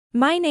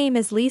My name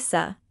is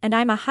Lisa, and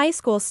I'm a high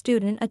school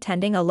student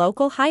attending a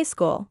local high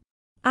school.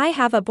 I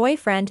have a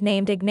boyfriend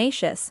named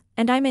Ignatius,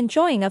 and I'm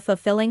enjoying a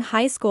fulfilling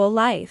high school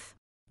life.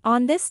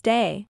 On this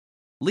day,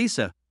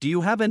 Lisa, do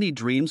you have any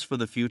dreams for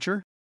the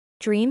future?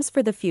 dreams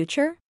for the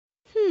future?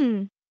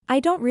 I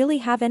don't really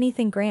have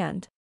anything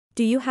grand.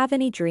 Do you have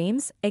any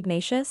dreams,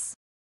 Ignatius?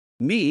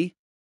 Me?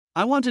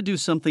 I want to do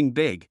something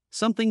big,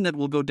 something that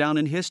will go down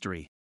in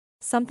history.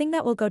 Something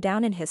that will go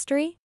down in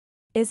history?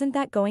 Isn't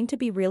that going to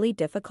be really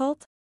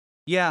difficult?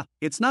 Yeah,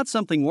 it's not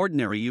something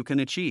ordinary you can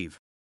achieve.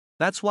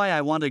 That's why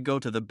I want to go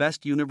to the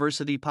best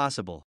university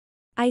possible.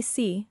 I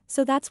see,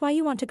 so that's why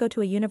you want to go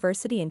to a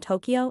university in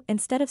Tokyo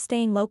instead of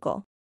staying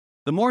local.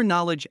 The more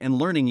knowledge and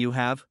learning you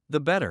have, the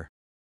better.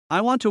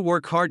 I want to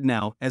work hard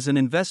now as an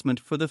investment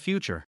for the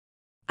future.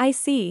 I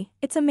see,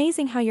 it's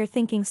amazing how you're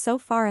thinking so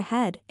far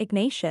ahead,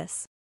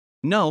 Ignatius.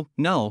 No,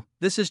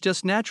 this is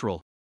just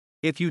natural.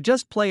 If you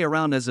just play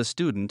around as a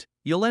student,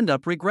 you'll end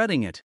up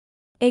regretting it.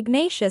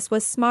 Ignatius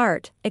was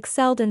smart,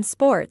 excelled in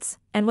sports,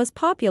 and was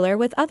popular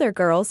with other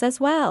girls as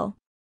well.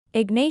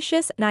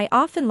 Ignatius and I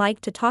often like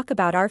to talk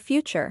about our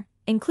future,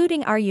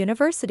 including our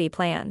university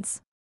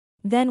plans.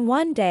 Then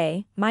one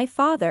day, my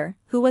father,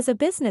 who was a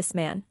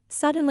businessman,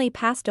 suddenly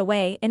passed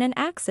away in an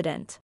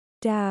accident.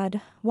 Dad,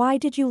 why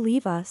did you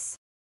leave us?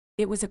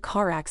 It was a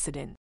car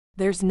accident.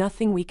 There's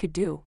nothing we could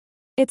do.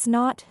 It's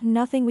not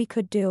nothing we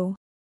could do.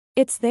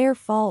 It's their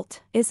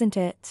fault, isn't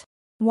it?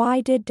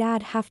 Why did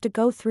Dad have to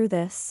go through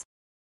this?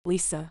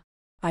 Lisa,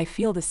 I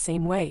feel the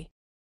same way.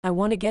 I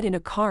want to get in a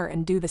car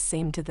and do the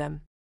same to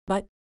them.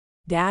 But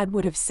Dad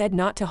would have said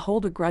not to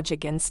hold a grudge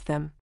against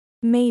them.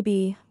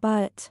 Maybe,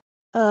 but...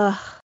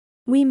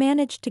 We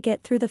managed to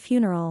get through the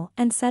funeral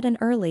and said an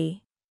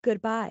early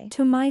goodbye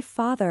to my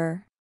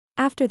father.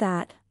 After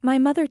that, my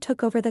mother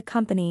took over the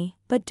company,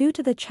 but due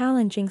to the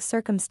challenging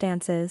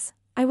circumstances,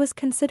 I was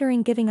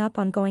considering giving up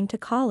on going to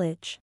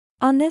college.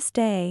 On this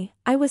day,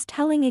 I was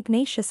telling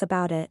Ignatius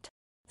about it.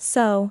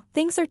 So,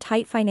 things are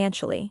tight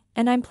financially,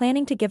 and I'm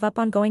planning to give up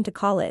on going to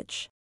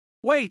college.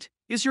 Wait,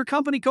 is your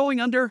company going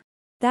under?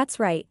 That's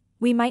right,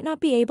 we might not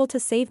be able to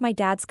save my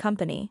dad's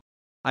company.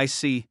 I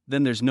see,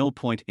 then there's no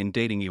point in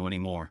dating you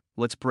anymore.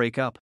 Let's break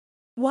up.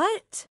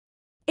 What?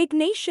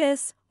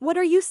 Ignatius, what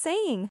are you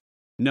saying?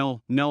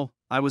 No,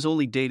 I was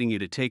only dating you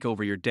to take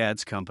over your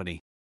dad's company.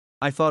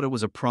 I thought it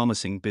was a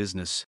promising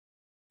business.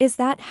 Is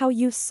that how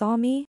you saw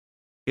me?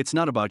 It's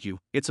not about you,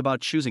 it's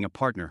about choosing a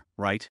partner,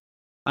 right?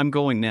 I'm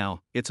going now,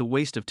 it's a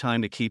waste of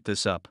time to keep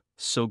this up,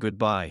 so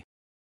goodbye.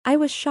 I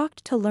was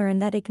shocked to learn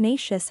that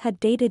Ignatius had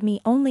dated me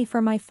only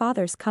for my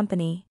father's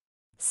company.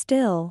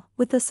 Still,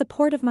 with the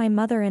support of my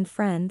mother and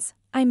friends,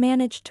 I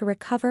managed to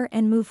recover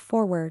and move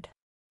forward.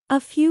 A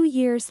few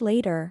years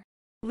later.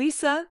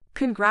 Lisa,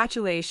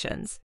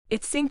 congratulations.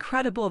 It's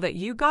incredible that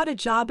you got a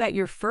job at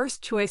your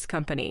first choice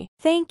company.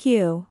 Thank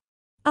you.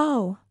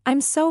 Oh,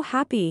 I'm so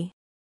happy.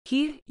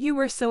 You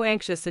were so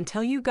anxious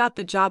until you got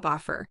the job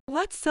offer.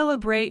 Let's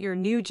celebrate your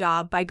new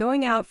job by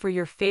going out for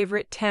your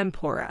favorite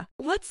tempura.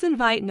 Let's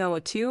invite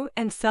Noah too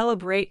and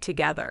celebrate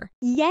together.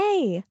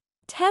 Yay!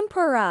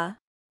 Tempura!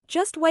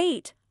 Just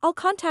wait, I'll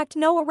contact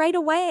Noah right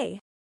away.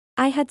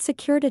 I had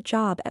secured a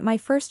job at my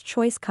first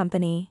choice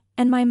company,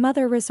 and my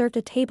mother reserved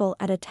a table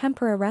at a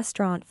tempura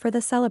restaurant for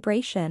the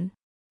celebration.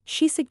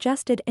 She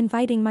suggested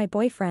inviting my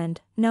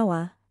boyfriend,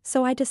 Noah,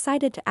 so I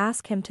decided to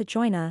ask him to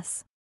join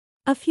us.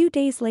 A few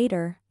days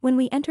later, when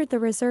we entered the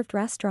reserved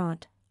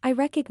restaurant, I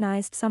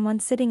recognized someone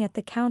sitting at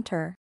the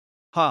counter.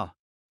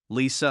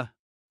 Lisa?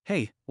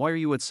 Hey, why are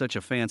you at such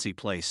a fancy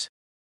place?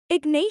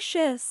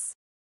 Ignatius!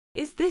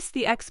 Is this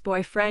the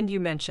ex-boyfriend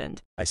you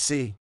mentioned? I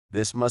see.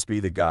 This must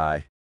be the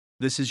guy.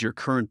 This is your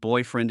current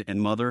boyfriend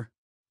and mother?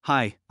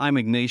 Hi, I'm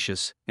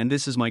Ignatius, and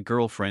this is my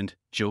girlfriend,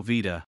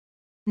 Jovita.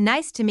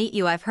 Nice to meet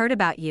you. I've heard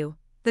about you.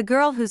 The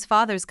girl whose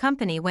father's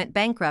company went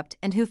bankrupt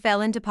and who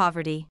fell into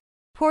poverty.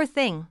 Poor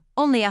thing,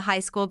 only a high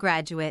school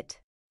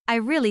graduate. I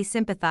really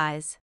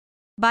sympathize.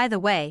 By the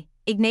way,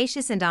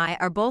 Ignatius and I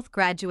are both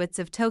graduates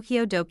of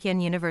Tokyo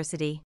Dokkan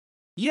University.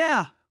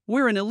 Yeah,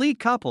 we're an elite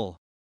couple.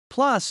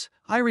 Plus,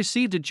 I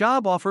received a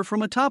job offer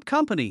from a top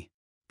company.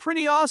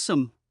 Pretty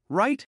awesome,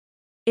 right?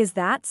 Is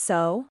that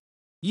so?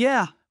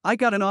 Yeah, I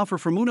got an offer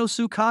from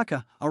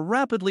Unosukaka, a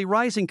rapidly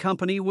rising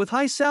company with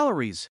high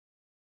salaries.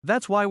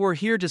 That's why we're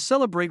here to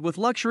celebrate with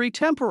luxury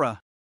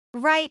tempura.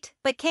 Right,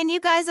 but can you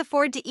guys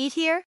afford to eat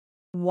here?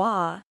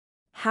 Wah.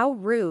 How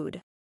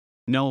rude.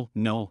 No,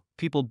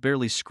 people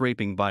barely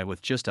scraping by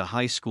with just a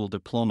high school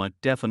diploma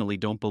definitely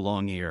don't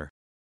belong here.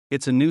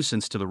 It's a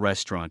nuisance to the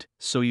restaurant,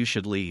 so you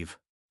should leave.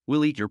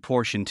 We'll eat your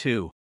portion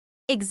too.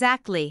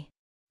 Exactly.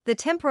 The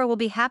tempura will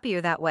be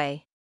happier that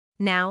way.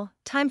 Now,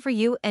 time for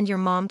you and your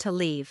mom to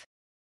leave.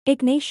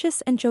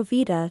 Ignatius and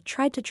Jovita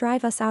tried to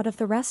drive us out of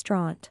the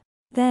restaurant.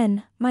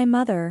 Then, my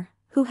mother,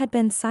 who had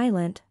been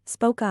silent,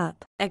 spoke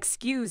up.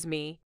 Excuse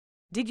me.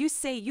 Did you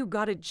say you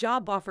got a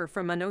job offer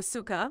from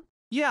Unosuka?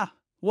 Yeah,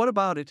 what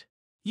about it?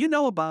 You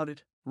know about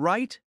it,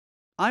 right?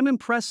 I'm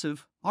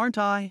impressive, aren't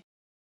I?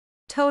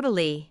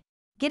 Totally.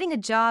 Getting a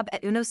job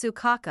at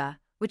Unosukaka,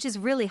 which is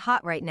really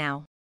hot right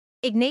now.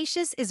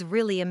 Ignatius is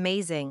really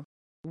amazing.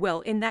 Well,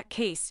 in that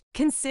case,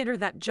 consider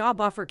that job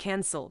offer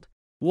cancelled.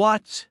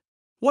 What?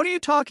 What are you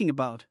talking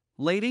about,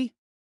 lady?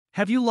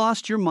 Have you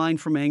lost your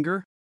mind from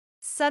anger?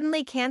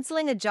 Suddenly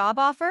canceling a job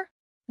offer?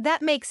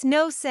 That makes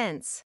no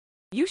sense.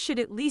 You should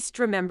at least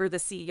remember the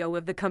CEO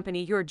of the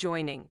company you're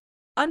joining.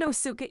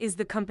 Anosuka is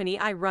the company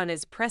I run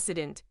as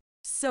president,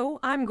 so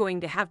I'm going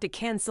to have to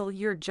cancel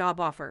your job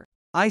offer.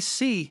 I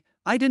see.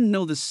 I didn't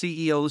know the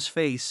CEO's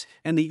face,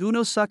 and the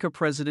Unosaka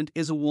president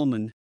is a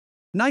woman.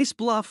 Nice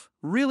bluff,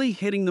 really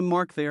hitting the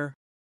mark there.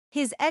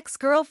 His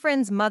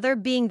ex-girlfriend's mother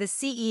being the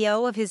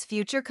CEO of his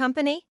future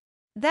company?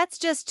 That's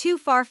just too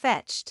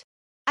far-fetched.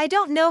 I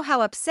don't know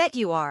how upset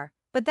you are,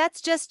 but that's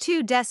just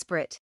too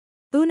desperate.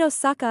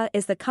 Unosaka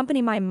is the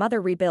company my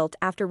mother rebuilt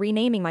after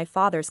renaming my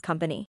father's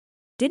company.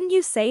 Didn't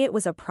you say it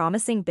was a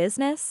promising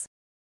business?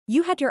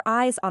 You had your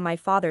eyes on my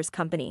father's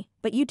company,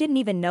 but you didn't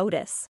even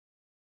notice.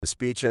 The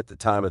speech at the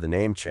time of the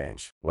name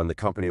change, when the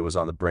company was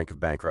on the brink of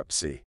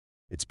bankruptcy.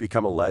 It's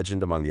become a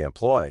legend among the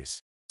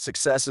employees.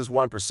 Success is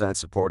 1%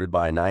 supported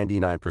by a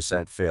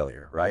 99%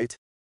 failure, right?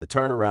 The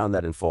turnaround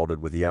that unfolded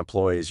with the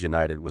employees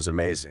united was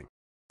amazing.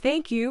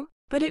 Thank you,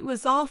 but it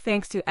was all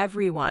thanks to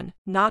everyone,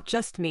 not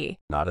just me.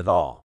 Not at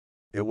all.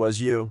 It was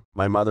you,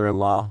 my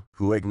mother-in-law,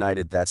 who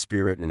ignited that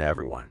spirit in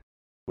everyone.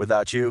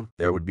 Without you,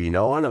 there would be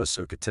no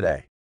Anosuka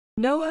today.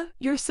 Noah,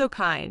 you're so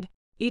kind.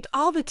 Eat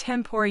all the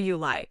tempura you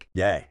like.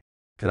 Yay.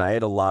 Can I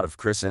eat a lot of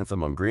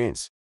chrysanthemum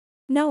greens?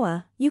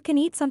 Noah, you can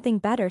eat something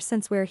better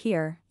since we're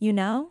here, you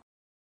know?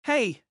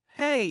 Hey,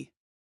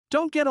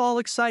 don't get all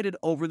excited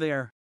over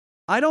there.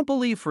 I don't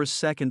believe for a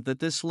second that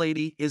this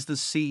lady is the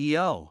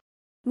CEO.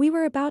 We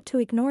were about to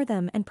ignore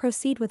them and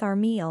proceed with our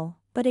meal,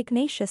 but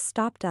Ignatius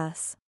stopped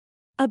us.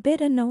 A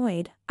bit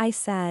annoyed, I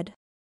said.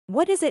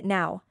 What is it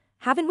now?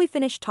 Haven't we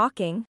finished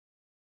talking?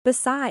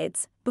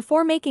 Besides,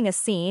 before making a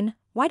scene,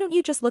 why don't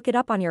you just look it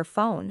up on your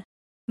phone?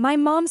 My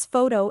mom's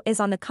photo is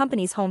on the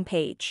company's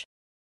homepage.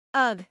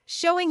 Ugh,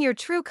 showing your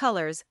true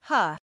colors,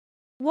 huh?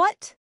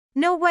 What?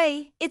 No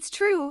way, it's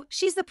true,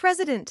 she's the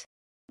president.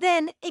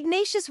 Then,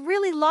 Ignatius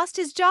really lost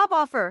his job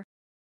offer.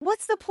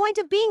 What's the point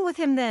of being with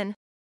him then?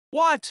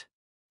 What?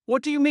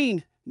 What do you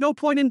mean? No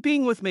point in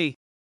being with me.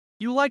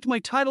 You liked my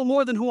title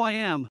more than who I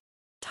am.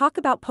 Talk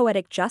about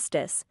poetic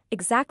justice,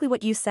 exactly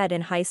what you said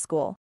in high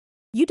school.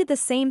 You did the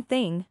same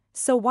thing,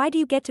 so why do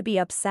you get to be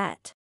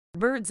upset?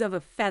 Birds of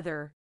a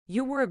feather.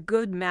 You were a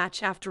good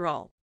match after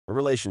all. A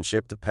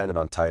relationship dependent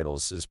on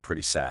titles is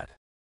pretty sad.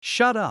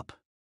 Shut up.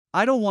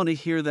 I don't want to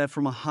hear that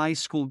from a high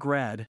school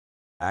grad.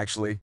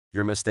 Actually,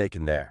 you're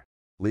mistaken there.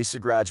 Lisa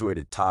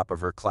graduated top of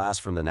her class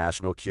from the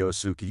National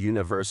Kyosuke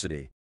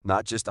University,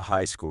 not just a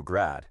high school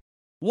grad.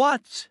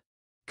 What?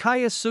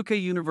 Kyosuke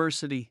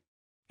University.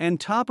 And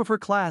top of her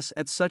class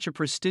at such a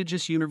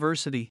prestigious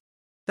university.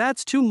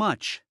 That's too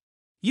much.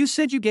 You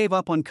said you gave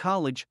up on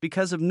college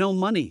because of no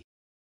money.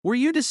 Were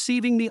you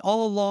deceiving me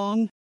all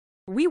along?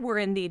 We were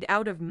indeed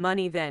out of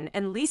money then,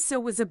 and Lisa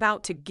was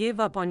about to give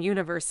up on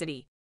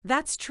university.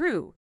 That's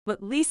true,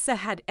 but Lisa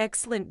had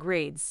excellent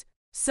grades,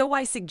 so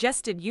I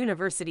suggested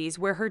universities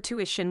where her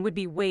tuition would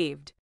be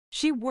waived.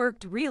 She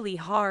worked really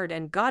hard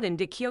and got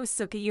into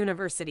Kyosuke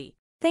University.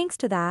 Thanks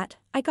to that,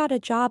 I got a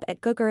job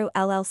at Guguru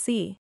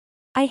LLC.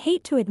 I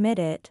hate to admit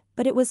it,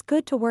 but it was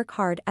good to work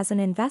hard as an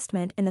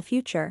investment in the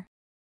future.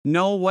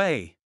 No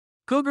way.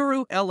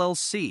 Guguru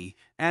LLC,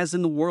 as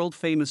in the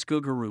world-famous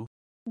Guguru.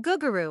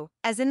 Guguru,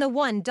 as in the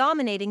one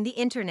dominating the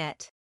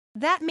internet.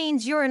 That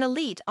means you're an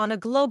elite on a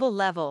global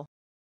level.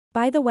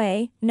 By the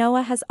way,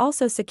 Noah has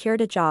also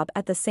secured a job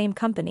at the same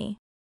company.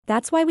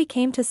 That's why we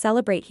came to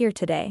celebrate here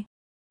today.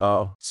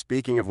 Oh,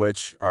 speaking of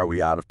which, are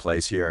we out of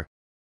place here?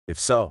 If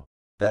so,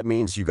 that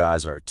means you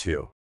guys are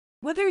too.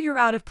 Whether you're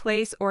out of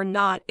place or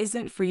not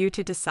isn't for you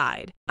to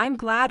decide. I'm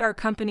glad our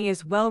company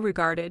is well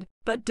regarded,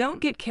 but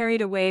don't get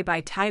carried away by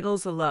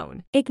titles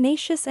alone.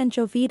 Ignatius and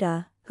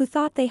Jovita, who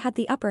thought they had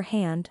the upper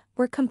hand,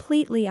 were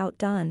completely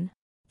outdone.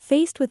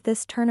 Faced with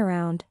this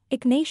turnaround,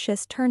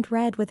 Ignatius turned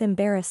red with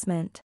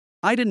embarrassment.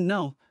 I didn't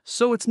know,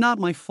 so it's not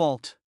my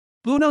fault.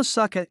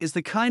 Unosaka is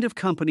the kind of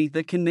company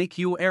that can make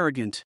you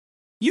arrogant.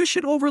 You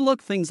should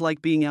overlook things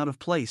like being out of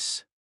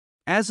place.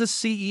 As a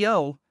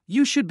CEO,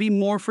 you should be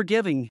more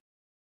forgiving.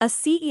 A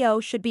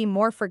CEO should be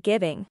more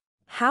forgiving.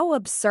 How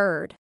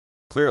absurd.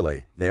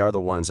 Clearly, they are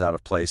the ones out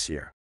of place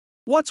here.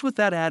 What's with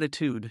that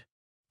attitude?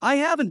 I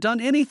haven't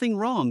done anything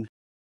wrong.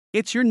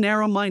 It's your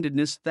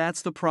narrow-mindedness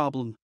that's the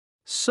problem.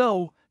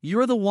 So,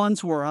 you're the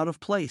ones who are out of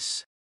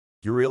place.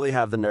 You really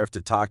have the nerve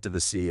to talk to the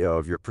CEO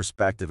of your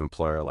prospective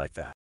employer like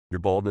that. Your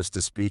boldness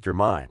to speak your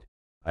mind.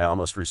 I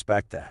almost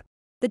respect that.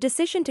 The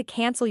decision to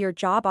cancel your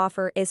job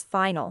offer is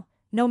final,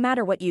 no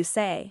matter what you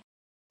say.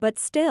 But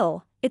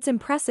still, it's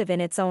impressive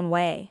in its own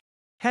way.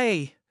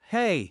 Hey,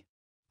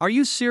 are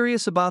you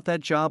serious about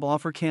that job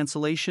offer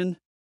cancellation?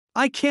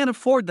 I can't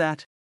afford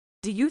that.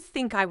 Do you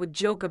think I would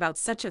joke about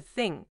such a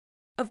thing?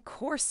 Of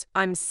course,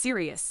 I'm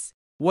serious.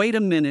 Wait a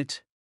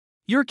minute.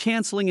 You're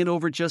canceling it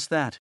over just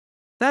that.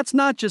 That's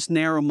not just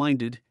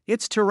narrow-minded,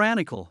 it's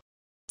tyrannical.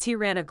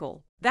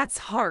 Tyrannical. That's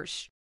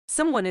harsh.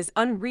 Someone as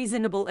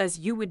unreasonable as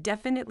you would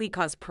definitely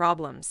cause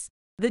problems.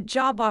 The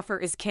job offer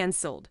is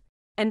cancelled,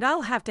 and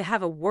I'll have to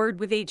have a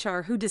word with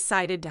HR who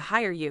decided to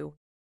hire you.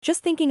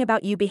 Just thinking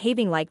about you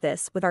behaving like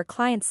this with our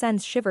client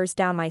sends shivers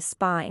down my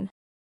spine.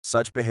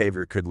 Such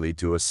behavior could lead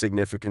to a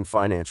significant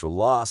financial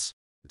loss.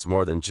 It's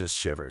more than just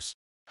shivers.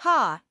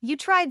 Ha, you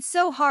tried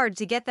so hard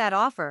to get that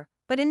offer,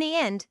 but in the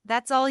end,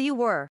 that's all you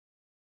were.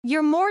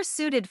 You're more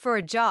suited for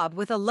a job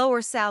with a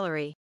lower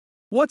salary.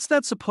 What's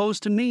that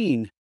supposed to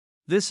mean?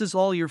 This is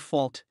all your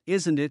fault,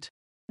 isn't it?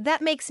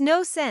 That makes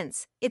no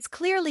sense. It's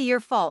clearly your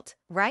fault,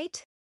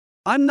 right?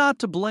 I'm not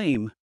to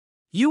blame.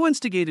 You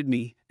instigated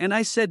me, and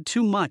I said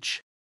too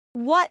much.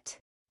 What?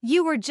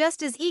 You were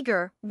just as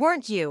eager,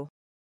 weren't you?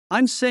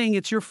 I'm saying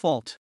it's your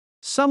fault.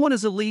 Someone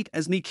as elite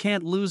as me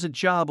can't lose a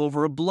job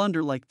over a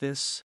blunder like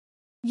this.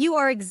 You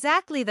are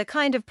exactly the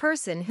kind of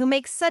person who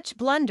makes such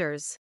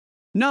blunders.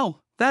 No,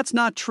 that's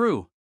not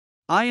true.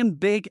 I am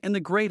big and the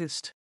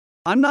greatest.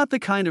 I'm not the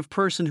kind of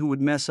person who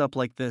would mess up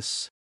like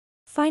this.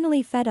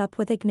 Finally fed up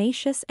with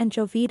Ignatius and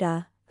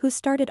Jovita, who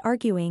started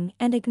arguing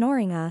and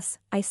ignoring us,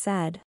 I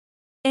said.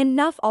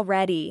 Enough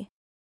already.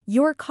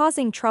 You're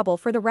causing trouble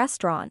for the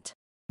restaurant.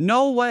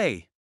 No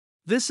way.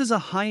 This is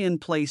a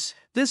high-end place.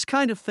 This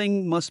kind of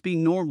thing must be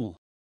normal.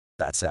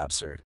 That's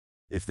absurd.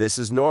 If this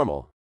is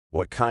normal,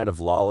 what kind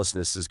of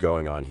lawlessness is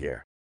going on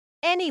here?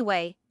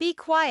 Anyway, be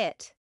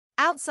quiet.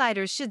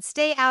 Outsiders should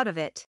stay out of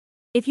it.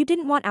 If you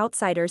didn't want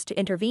outsiders to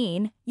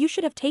intervene, you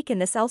should have taken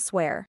this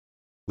elsewhere.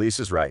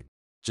 Lisa's right.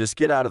 Just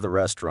get out of the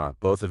restaurant,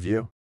 both of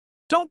you.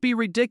 Don't be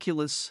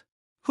ridiculous.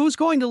 Who's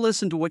going to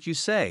listen to what you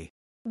say?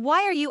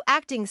 Why are you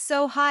acting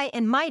so high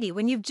and mighty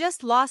when you've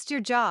just lost your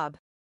job?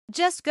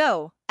 Just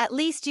go, at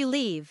least you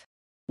leave.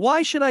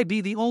 Why should I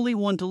be the only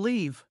one to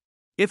leave?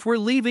 If we're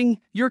leaving,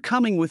 you're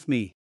coming with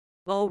me.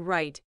 All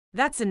right,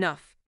 that's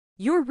enough.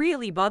 You're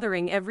really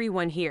bothering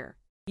everyone here.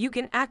 You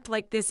can act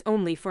like this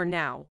only for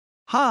now.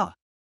 Ha!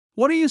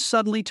 What are you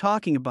suddenly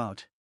talking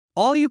about?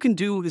 All you can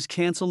do is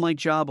cancel my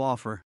job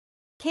offer.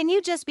 Can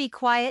you just be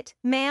quiet,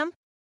 ma'am?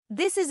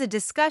 This is a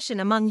discussion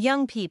among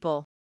young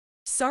people.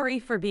 Sorry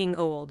for being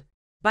old.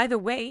 By the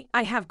way,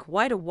 I have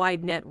quite a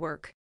wide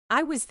network.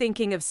 I was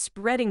thinking of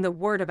spreading the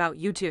word about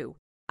you two.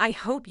 I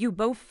hope you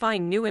both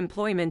find new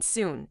employment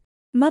soon.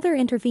 Mother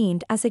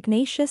intervened as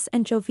Ignatius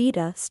and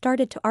Jovita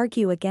started to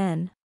argue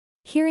again.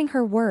 Hearing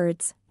her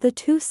words, the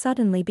two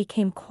suddenly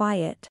became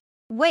quiet.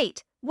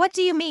 Wait, what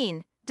do you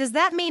mean? Does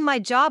that mean my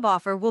job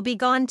offer will be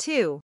gone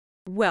too?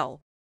 Well,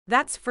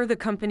 that's for the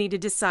company to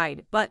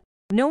decide, but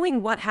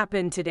knowing what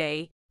happened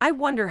today, I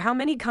wonder how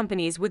many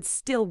companies would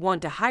still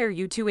want to hire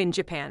you two in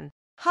Japan.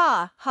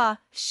 Ha,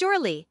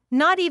 surely,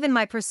 not even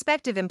my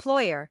prospective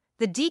employer,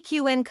 the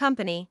DQN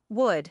company,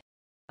 would.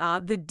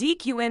 The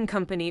DQN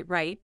company,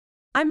 right?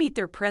 I meet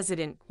their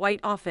president quite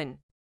often.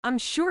 I'm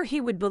sure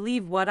he would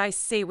believe what I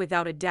say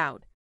without a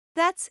doubt.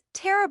 That's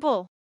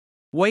terrible.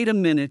 Wait a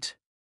minute.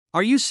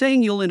 Are you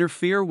saying you'll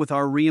interfere with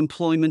our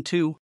re-employment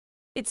too?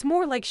 It's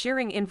more like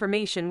sharing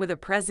information with a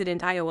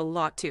president I owe a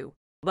lot to,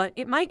 but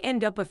it might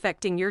end up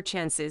affecting your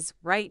chances,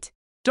 right?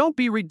 Don't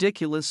be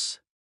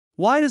ridiculous.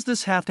 Why does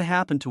this have to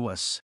happen to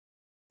us?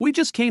 We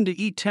just came to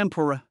eat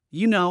tempura,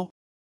 you know.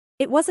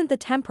 It wasn't the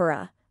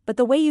tempura, but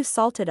the way you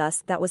salted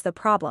us that was the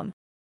problem.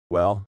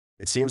 Well,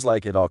 it seems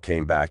like it all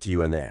came back to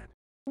you and Anne.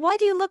 Why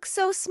do you look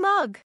so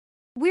smug?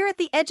 We're at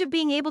the edge of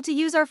being able to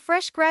use our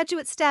fresh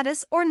graduate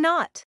status or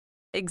not.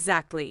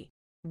 Exactly.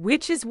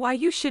 Which is why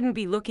you shouldn't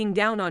be looking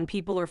down on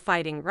people or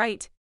fighting,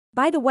 right?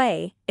 By the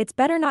way, it's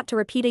better not to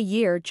repeat a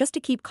year just to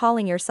keep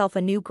calling yourself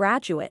a new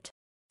graduate.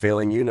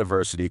 Failing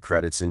university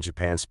credits in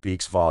Japan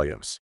speaks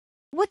volumes.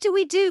 What do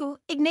we do,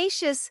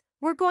 Ignatius?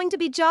 We're going to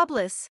be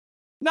jobless.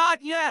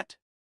 Not yet.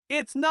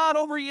 It's not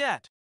over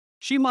yet.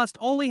 She must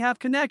only have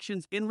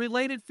connections in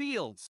related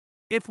fields.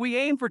 If we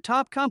aim for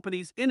top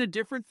companies in a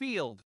different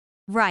field.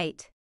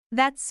 Right.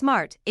 That's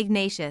smart,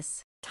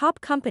 Ignatius.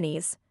 Top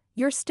companies,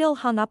 you're still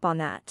hung up on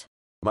that.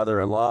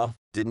 Mother-in-law,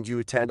 didn't you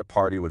attend a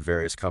party with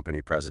various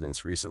company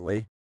presidents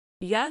recently?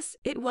 Yes,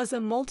 it was a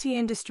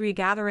multi-industry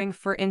gathering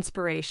for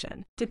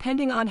inspiration.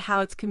 Depending on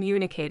how it's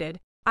communicated,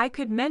 I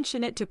could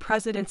mention it to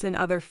presidents in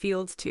other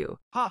fields too.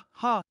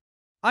 Ha.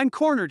 I'm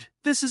cornered.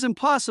 This is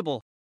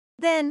impossible.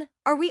 Then,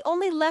 are we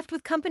only left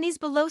with companies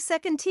below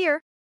second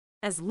tier?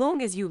 As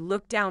long as you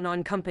look down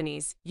on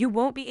companies, you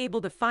won't be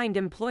able to find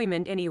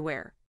employment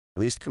anywhere.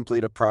 At least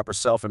complete a proper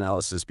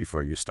self-analysis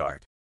before you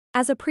start.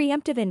 As a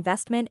preemptive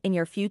investment in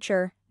your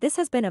future, this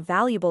has been a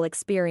valuable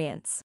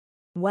experience.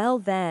 Well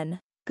then,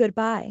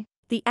 goodbye.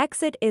 The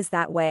exit is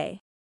that way.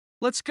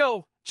 Let's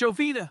go,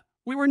 Jovita.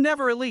 We were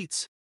never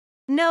elites.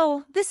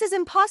 No, this is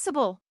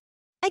impossible.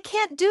 I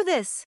can't do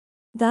this.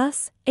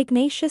 Thus,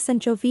 Ignatius and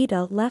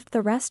Jovita left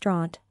the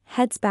restaurant,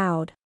 heads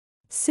bowed.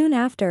 Soon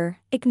after,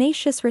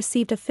 Ignatius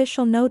received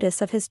official notice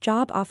of his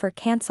job offer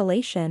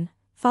cancellation,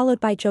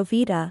 followed by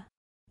Jovita.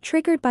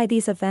 Triggered by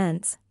these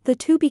events, the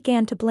two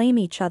began to blame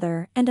each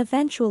other and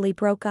eventually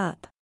broke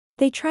up.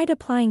 They tried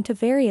applying to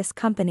various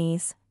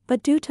companies,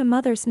 but due to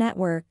Mother's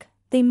network,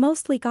 they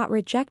mostly got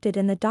rejected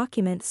in the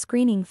document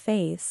screening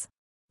phase.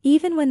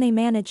 Even when they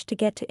managed to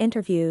get to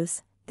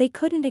interviews, they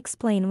couldn't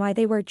explain why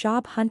they were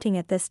job hunting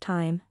at this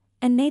time,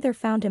 and neither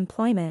found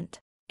employment.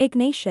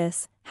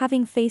 Ignatius,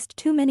 having faced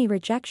too many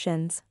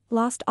rejections,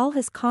 lost all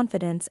his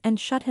confidence and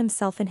shut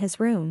himself in his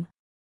room.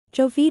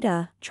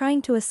 Jovita,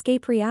 trying to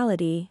escape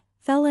reality,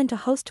 fell into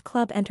host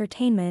club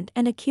entertainment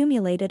and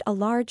accumulated a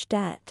large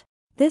debt.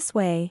 This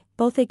way,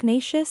 both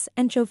Ignatius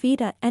and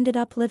Jovita ended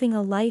up living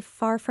a life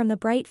far from the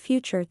bright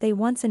future they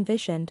once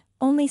envisioned,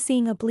 only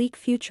seeing a bleak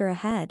future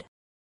ahead.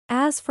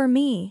 As for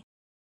me,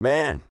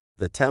 Man,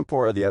 the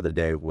tempura the other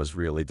day was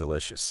really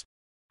delicious.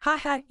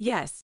 Haha,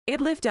 yes,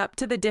 it lived up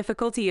to the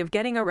difficulty of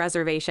getting a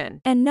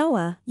reservation. and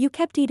Noah, you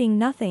kept eating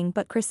nothing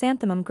but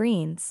chrysanthemum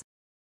greens.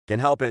 Can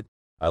help it.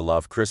 I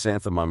love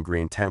chrysanthemum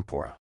green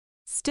tempura.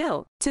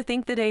 Still, to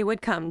think the day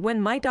would come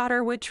when my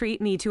daughter would treat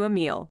me to a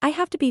meal. I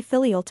have to be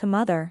filial to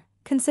mother,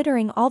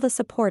 considering all the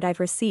support I've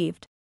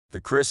received.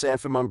 The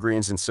chrysanthemum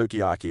greens in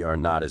sukiyaki are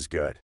not as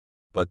good,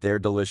 but they're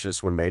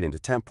delicious when made into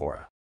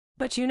tempura.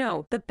 But you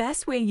know, the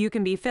best way you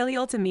can be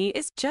filial to me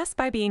is just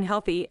by being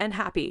healthy and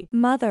happy.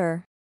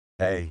 Mother.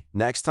 Hey,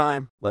 next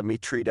time, let me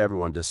treat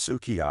everyone to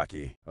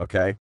sukiyaki,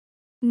 okay?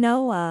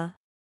 Noah.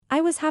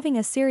 I was having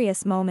a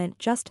serious moment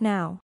just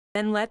now.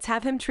 Then let's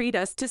have him treat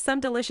us to some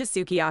delicious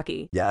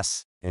sukiyaki.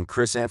 Yes, and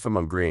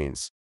chrysanthemum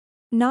greens.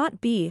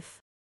 Not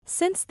beef.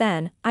 Since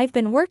then, I've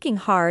been working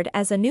hard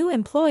as a new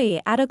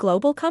employee at a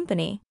global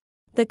company.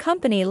 The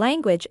company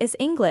language is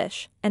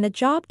English, and the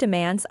job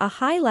demands a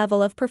high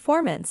level of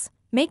performance,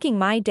 making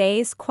my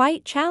days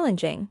quite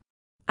challenging.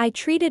 I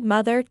treated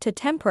mother to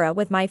tempura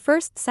with my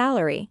first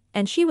salary,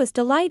 and she was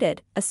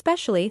delighted,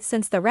 especially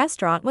since the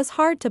restaurant was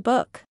hard to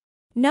book.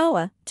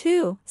 Noah,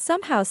 too,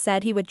 somehow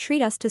said he would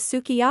treat us to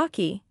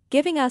sukiyaki,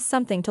 giving us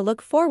something to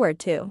look forward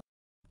to.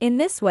 In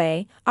this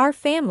way, our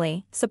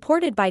family,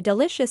 supported by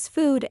delicious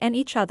food and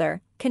each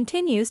other,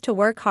 continues to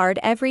work hard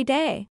every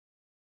day.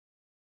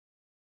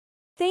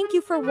 Thank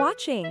you for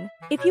watching.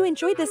 If you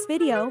enjoyed this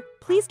video,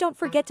 please don't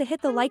forget to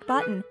hit the like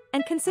button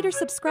and consider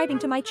subscribing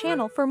to my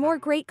channel for more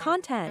great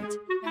content.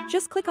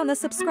 Just click on the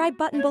subscribe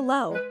button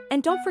below,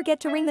 and don't forget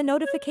to ring the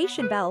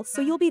notification bell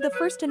so you'll be the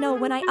first to know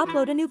when I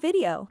upload a new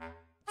video.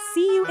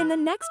 See you in the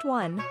next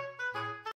one.